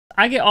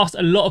I get asked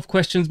a lot of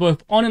questions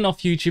both on and off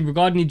YouTube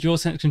regarding the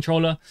DualSense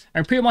controller,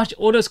 and pretty much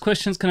all those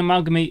questions can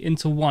amalgamate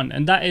into one,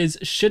 and that is,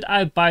 should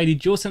I buy the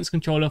DualSense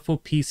controller for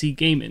PC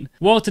gaming?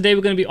 Well, today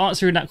we're going to be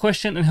answering that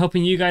question and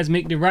helping you guys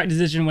make the right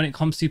decision when it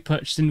comes to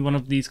purchasing one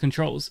of these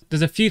controls.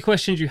 There's a few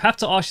questions you have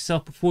to ask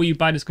yourself before you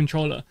buy this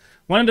controller.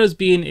 One of those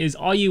being is,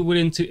 are you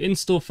willing to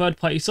install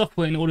third-party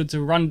software in order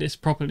to run this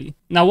properly?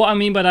 Now what I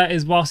mean by that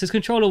is, whilst this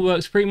controller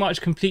works pretty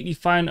much completely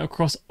fine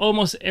across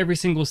almost every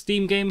single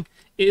Steam game,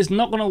 it is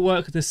not going to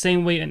work the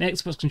same way an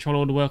Xbox controller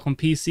would work on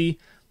PC,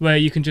 where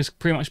you can just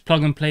pretty much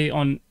plug and play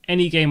on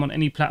any game on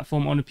any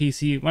platform on the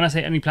PC. When I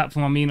say any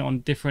platform, I mean on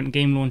different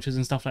game launchers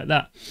and stuff like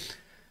that.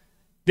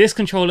 This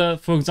controller,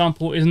 for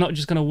example, is not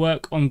just going to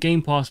work on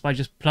Game Pass by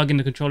just plugging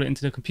the controller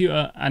into the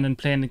computer and then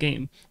playing the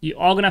game. You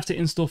are going to have to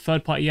install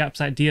third-party apps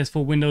like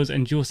DS4 Windows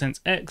and DualSense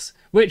X,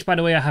 which, by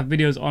the way, I have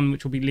videos on,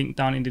 which will be linked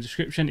down in the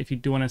description if you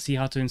do want to see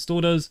how to install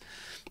those.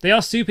 They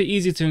are super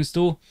easy to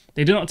install.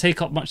 They do not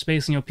take up much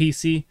space on your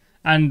PC,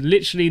 and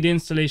literally the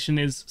installation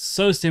is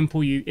so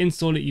simple. You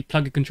install it, you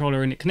plug a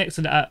controller in, it connects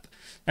to the app,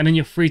 and then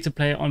you're free to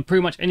play it on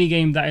pretty much any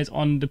game that is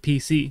on the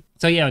PC.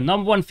 So yeah,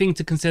 number one thing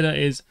to consider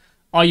is,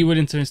 are you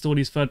willing to install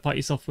these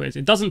third-party softwares?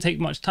 It doesn't take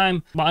much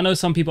time, but I know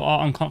some people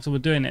are uncomfortable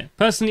doing it.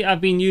 Personally,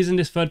 I've been using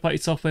this third-party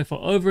software for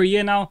over a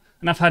year now,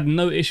 and I've had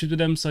no issues with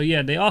them. So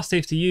yeah, they are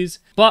safe to use,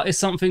 but it's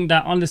something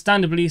that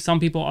understandably some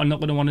people are not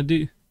going to want to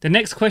do. The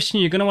next question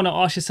you're going to want to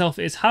ask yourself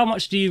is, how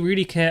much do you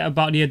really care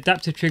about the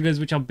adaptive triggers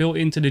which are built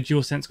into the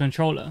DualSense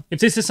controller?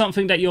 If this is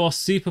something that you're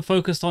super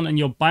focused on and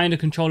you're buying a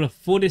controller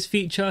for this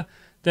feature,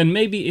 then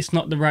maybe it's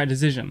not the right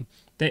decision.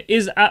 There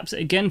is apps,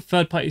 again,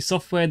 third-party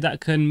software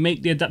that can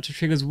make the adaptive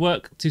triggers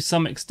work to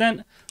some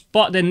extent,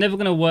 but they're never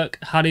going to work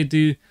how they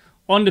do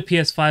on the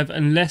PS5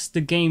 unless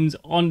the games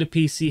on the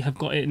PC have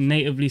got it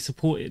natively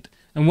supported.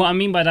 And what I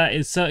mean by that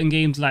is certain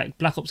games like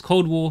Black Ops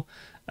Cold War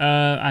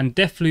and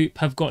Deathloop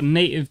have got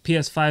native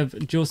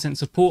PS5 DualSense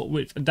support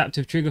with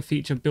adaptive trigger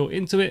feature built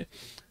into it.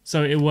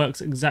 So it works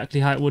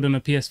exactly how it would on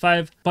a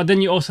PS5. But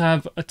then you also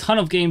have a ton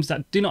of games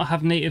that do not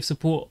have native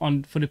support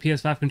for the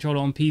PS5 controller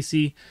on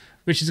PC,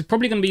 which is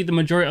probably going to be the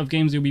majority of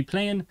games you'll be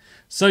playing.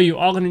 So you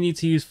are going to need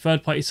to use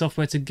third-party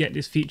software to get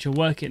this feature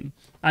working.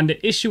 And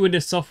the issue with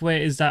this software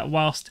is that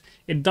whilst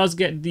it does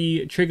get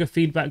the trigger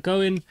feedback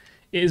going,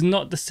 it is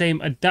not the same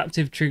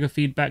adaptive trigger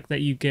feedback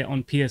that you get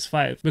on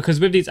PS5.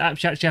 Because with these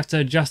apps, you actually have to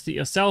adjust it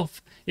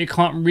yourself. It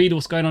can't read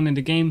what's going on in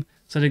the game,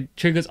 so the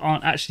triggers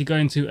aren't actually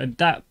going to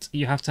adapt.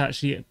 You have to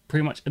actually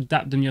pretty much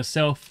adapt them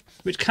yourself,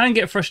 which can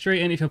get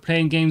frustrating if you're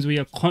playing games where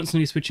you're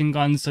constantly switching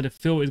guns, so the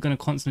feel is going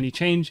to constantly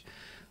change.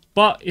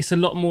 But it's a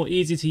lot more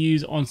easy to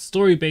use on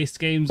story-based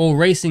games or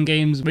racing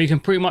games where you can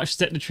pretty much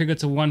set the trigger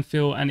to one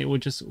feel and it will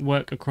just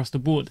work across the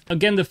board.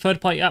 Again, the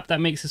third-party app that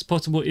makes this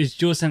possible is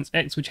DualSense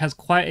X, which has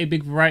quite a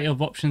big variety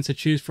of options to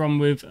choose from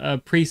with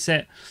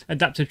preset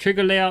adaptive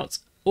trigger layouts,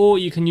 or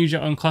you can use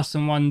your own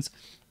custom ones.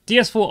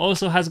 DS4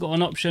 also has got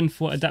an option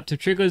for adaptive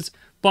triggers,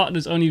 but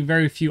there's only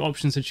very few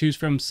options to choose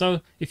from.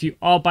 So if you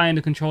are buying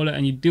the controller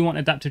and you do want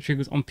adaptive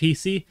triggers on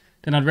PC,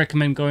 then I'd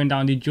recommend going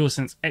down the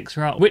DualSense X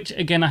route, which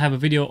again I have a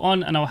video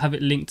on and I'll have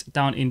it linked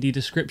down in the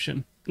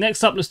description.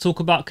 Next up, let's talk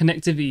about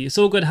connectivity. It's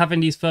all good having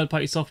these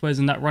third-party softwares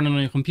and that running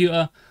on your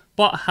computer,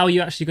 but how are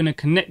you actually going to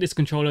connect this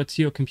controller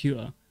to your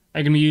computer? Are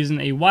you going to be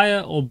using a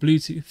wire or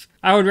Bluetooth?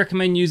 I would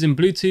recommend using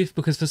Bluetooth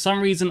because for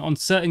some reason on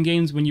certain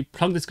games when you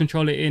plug this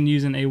controller in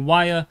using a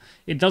wire,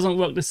 it doesn't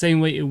work the same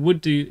way it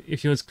would do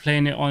if you was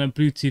playing it on a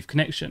Bluetooth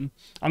connection.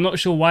 I'm not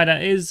sure why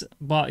that is,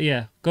 but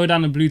yeah, go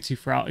down the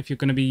Bluetooth route if you're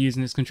going to be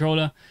using this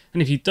controller.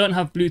 And if you don't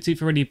have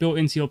Bluetooth already built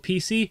into your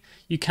PC,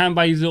 you can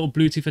buy these little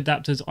Bluetooth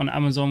adapters on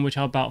Amazon, which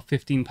are about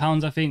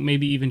 £15, I think,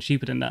 maybe even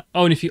cheaper than that.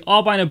 Oh, and if you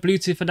are buying a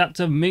Bluetooth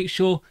adapter, make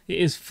sure it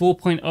is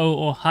 4.0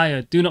 or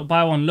higher. Do not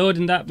buy one lower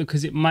than that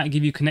because it might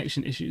give you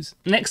connection issues.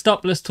 Next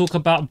up, let's talk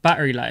about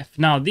battery life.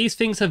 Now, these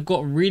things have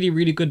got really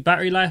good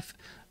battery life.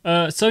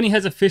 Sony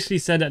has officially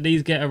said that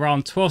these get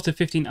around 12 to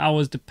 15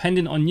 hours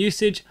depending on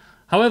usage.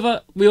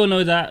 However, we all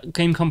know that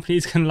game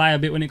companies can lie a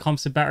bit when it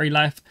comes to battery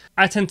life.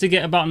 I tend to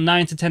get about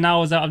 9 to 10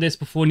 hours out of this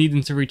before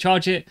needing to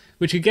recharge it,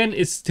 which again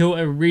is still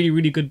a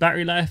really good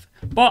battery life.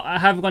 But I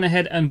have gone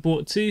ahead and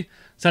bought two,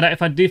 so that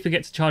if I do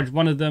forget to charge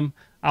one of them,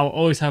 I'll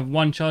always have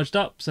one charged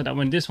up, so that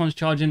when this one's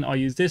charging, I'll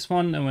use this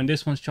one, and when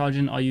this one's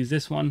charging, I'll use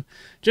this one.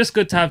 Just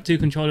good to have two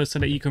controllers so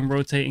that you can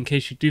rotate in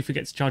case you do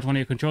forget to charge one of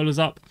your controllers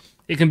up.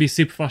 It can be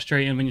super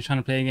frustrating when you're trying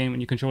to play a game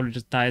and your controller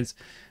just dies.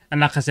 And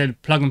like I said,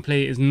 plug and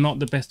play is not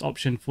the best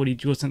option for the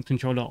DualSense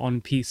controller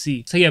on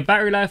PC. So yeah,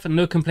 battery life and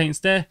no complaints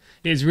there.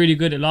 It is really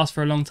good, it lasts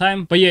for a long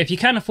time. But yeah, if you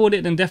can afford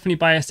it, then definitely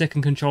buy a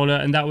second controller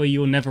and that way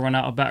you'll never run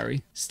out of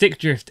battery. Stick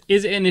drift,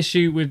 is it an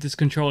issue with this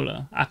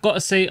controller? I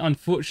gotta say,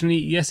 unfortunately,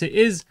 yes it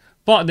is.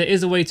 But there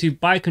is a way to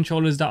buy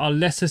controllers that are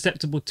less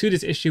susceptible to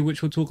this issue,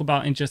 which we'll talk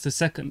about in just a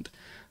second.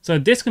 So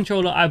this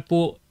controller I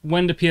bought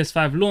when the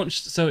PS5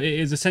 launched, so it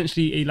is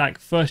essentially a like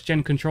first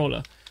gen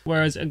controller.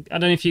 Whereas, I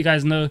don't know if you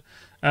guys know,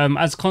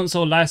 as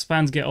console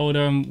lifespans get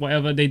older and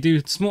whatever, they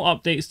do small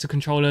updates to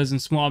controllers and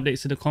small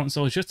updates to the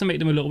consoles just to make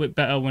them a little bit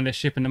better when they're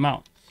shipping them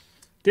out.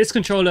 This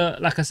controller,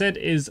 like I said,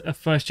 is a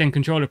first gen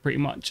controller pretty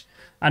much.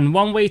 And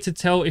one way to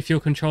tell if your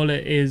controller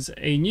is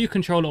a new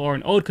controller or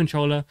an old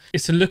controller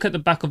is to look at the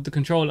back of the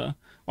controller.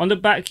 On the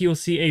back, you'll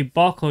see a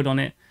barcode on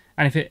it.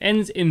 And if it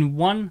ends in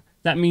 1,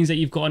 that means that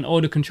you've got an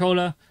older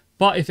controller.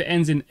 But if it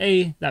ends in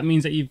A, that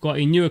means that you've got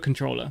a newer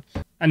controller.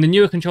 And the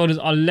newer controllers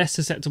are less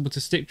susceptible to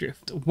stick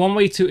drift. One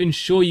way to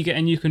ensure you get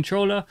a new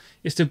controller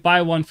is to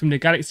buy one from the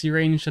Galaxy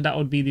range. So that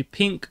would be the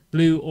pink,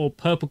 blue or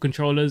purple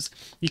controllers.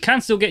 You can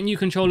still get new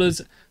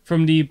controllers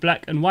from the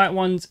black and white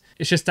ones.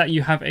 It's just that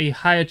you have a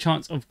higher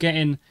chance of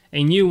getting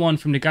a new one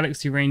from the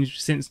Galaxy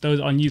range since those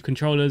are new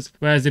controllers,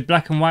 whereas the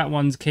black and white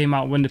ones came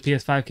out when the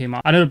PS5 came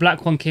out. I know the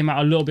black one came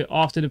out a little bit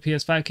after the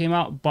PS5 came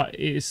out, but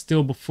it is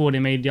still before they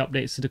made the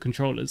updates to the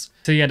controllers.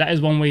 So yeah, that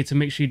is one way to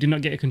make sure you do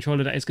not get a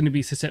controller that is going to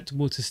be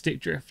susceptible to stick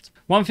drift.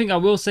 One thing I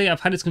will say,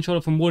 I've had this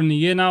controller for more than a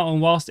year now,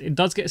 and whilst it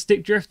does get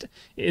stick drift,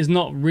 it is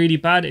not really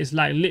bad. It's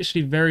like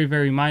literally very,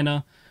 very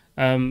minor.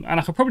 And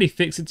I could probably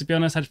fix it, to be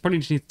honest. I probably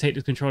just need to take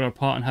the controller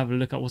apart and have a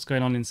look at what's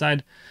going on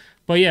inside.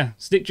 But yeah,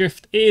 stick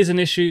drift, it is an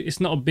issue. It's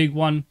not a big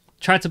one.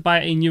 Try to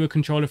buy a newer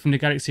controller from the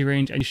Galaxy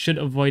range and you should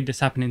avoid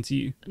this happening to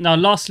you. Now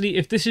lastly,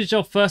 if this is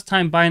your first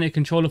time buying a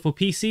controller for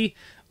PC,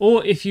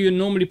 or if you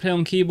normally play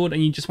on keyboard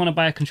and you just want to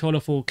buy a controller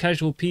for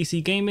casual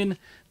PC gaming,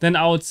 then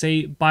I would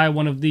say buy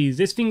one of these.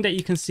 This thing that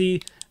you can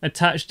see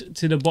attached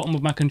to the bottom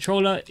of my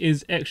controller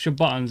is extra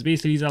buttons.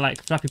 Basically, these are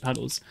like flappy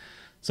paddles.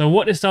 So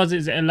what this does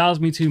is it allows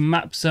me to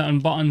map certain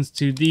buttons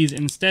to these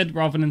instead,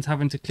 rather than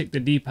having to click the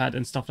D-pad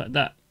and stuff like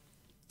that.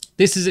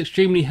 This is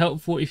extremely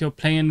helpful if you're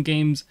playing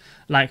games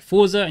like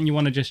Forza and you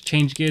want to just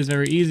change gears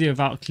very easy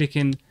without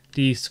clicking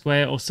the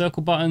square or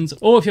circle buttons,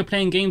 or if you're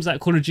playing games like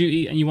Call of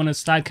Duty and you want to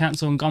slide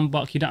cancel and gun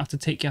buck, you don't have to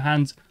take your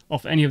hands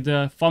off any of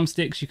the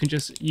thumbsticks. You can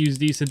just use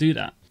these to do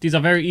that. These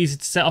are very easy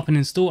to set up and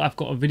install. I've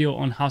got a video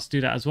on how to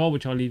do that as well,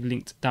 which I'll leave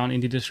linked down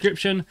in the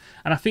description,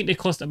 and I think they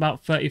cost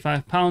about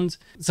 £35.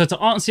 So to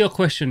answer your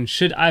question,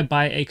 should I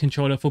buy a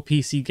controller for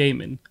PC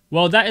gaming?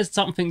 Well, that is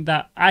something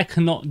that I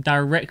cannot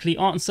directly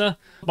answer,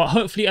 but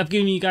hopefully I've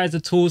given you guys the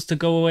tools to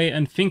go away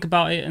and think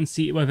about it and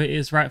see whether it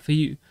is right for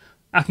you.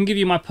 I can give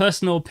you my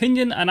personal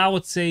opinion, and I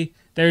would say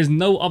there is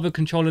no other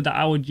controller that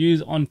I would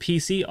use on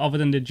PC other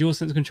than the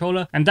DualSense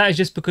controller, and that is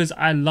just because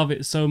I love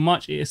it so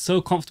much. It is so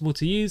comfortable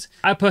to use.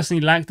 I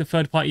personally like the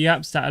third-party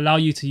apps that allow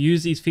you to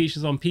use these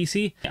features on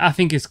PC. I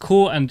think it's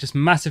cool, and just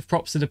massive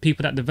props to the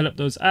people that develop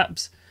those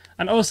apps.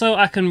 And also,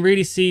 I can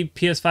really see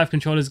PS5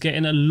 controllers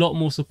getting a lot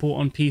more support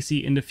on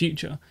PC in the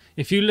future.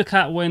 If you look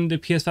at when the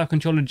PS5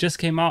 controller just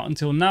came out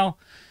until now,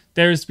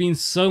 there has been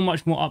so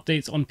much more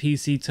updates on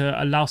PC to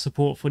allow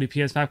support for the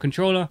PS5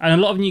 controller, and a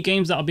lot of new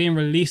games that are being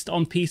released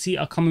on PC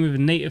are coming with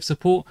native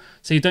support,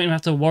 so you don't even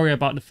have to worry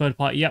about the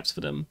third-party apps for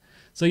them.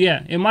 So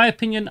yeah, in my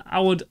opinion, I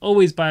would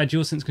always buy a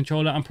DualSense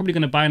controller. I'm probably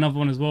going to buy another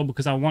one as well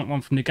because I want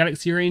one from the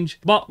Galaxy range.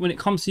 But when it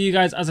comes to you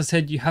guys, as I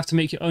said, you have to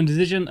make your own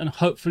decision, and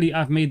hopefully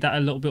I've made that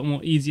a little bit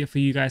more easier for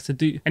you guys to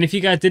do. And if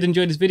you guys did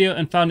enjoy this video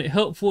and found it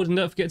helpful, then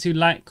don't forget to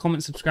like,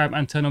 comment, subscribe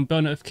and turn on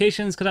bell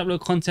notifications because I upload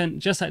content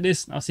just like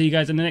this. I'll see you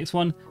guys in the next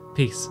one.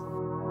 Peace.